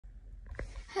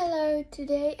So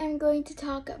today I'm going to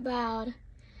talk about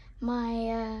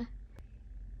my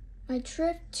my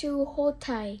trip to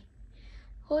Hotei.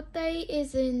 Hotei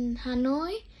is in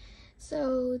Hanoi.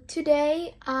 So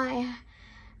today I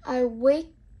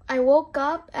woke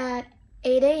up at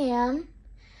 8 a.m.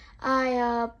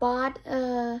 I bought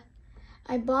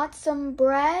some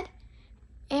bread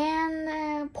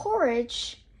and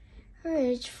porridge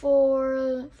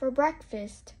for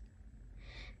breakfast.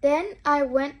 Then I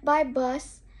went by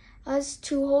bus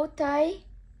to Hotei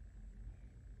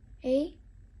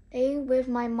with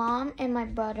my mom and my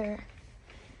brother.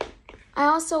 I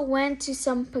also went to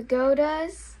some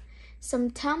pagodas, some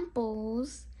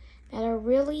temples that are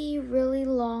really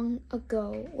long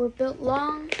ago, were built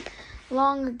long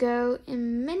ago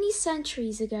and many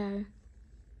centuries ago.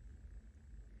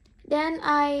 Then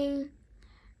I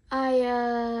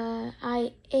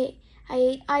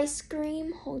ate ice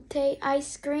cream, Hotei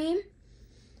ice cream,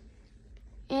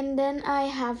 and then I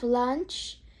have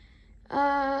lunch.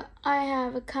 I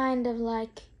have a kind of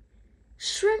like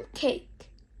shrimp cake.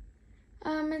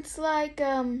 It's like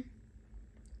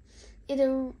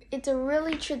it's a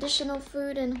really traditional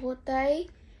food in Hotei.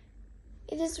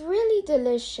 It is really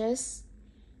delicious.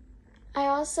 I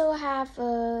also have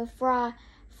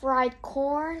fried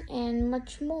corn and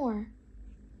much more,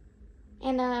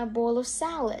 and a bowl of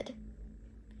salad.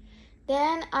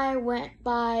 Then I went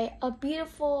by a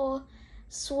beautiful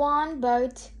swan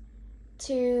boat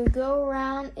to go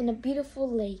around in a beautiful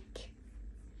lake.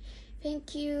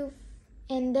 Thank you.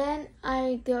 And then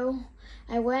I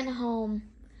went home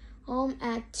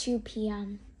at 2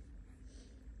 p.m.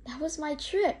 That was my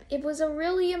trip. It was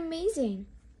really amazing.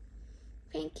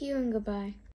 Thank you and goodbye.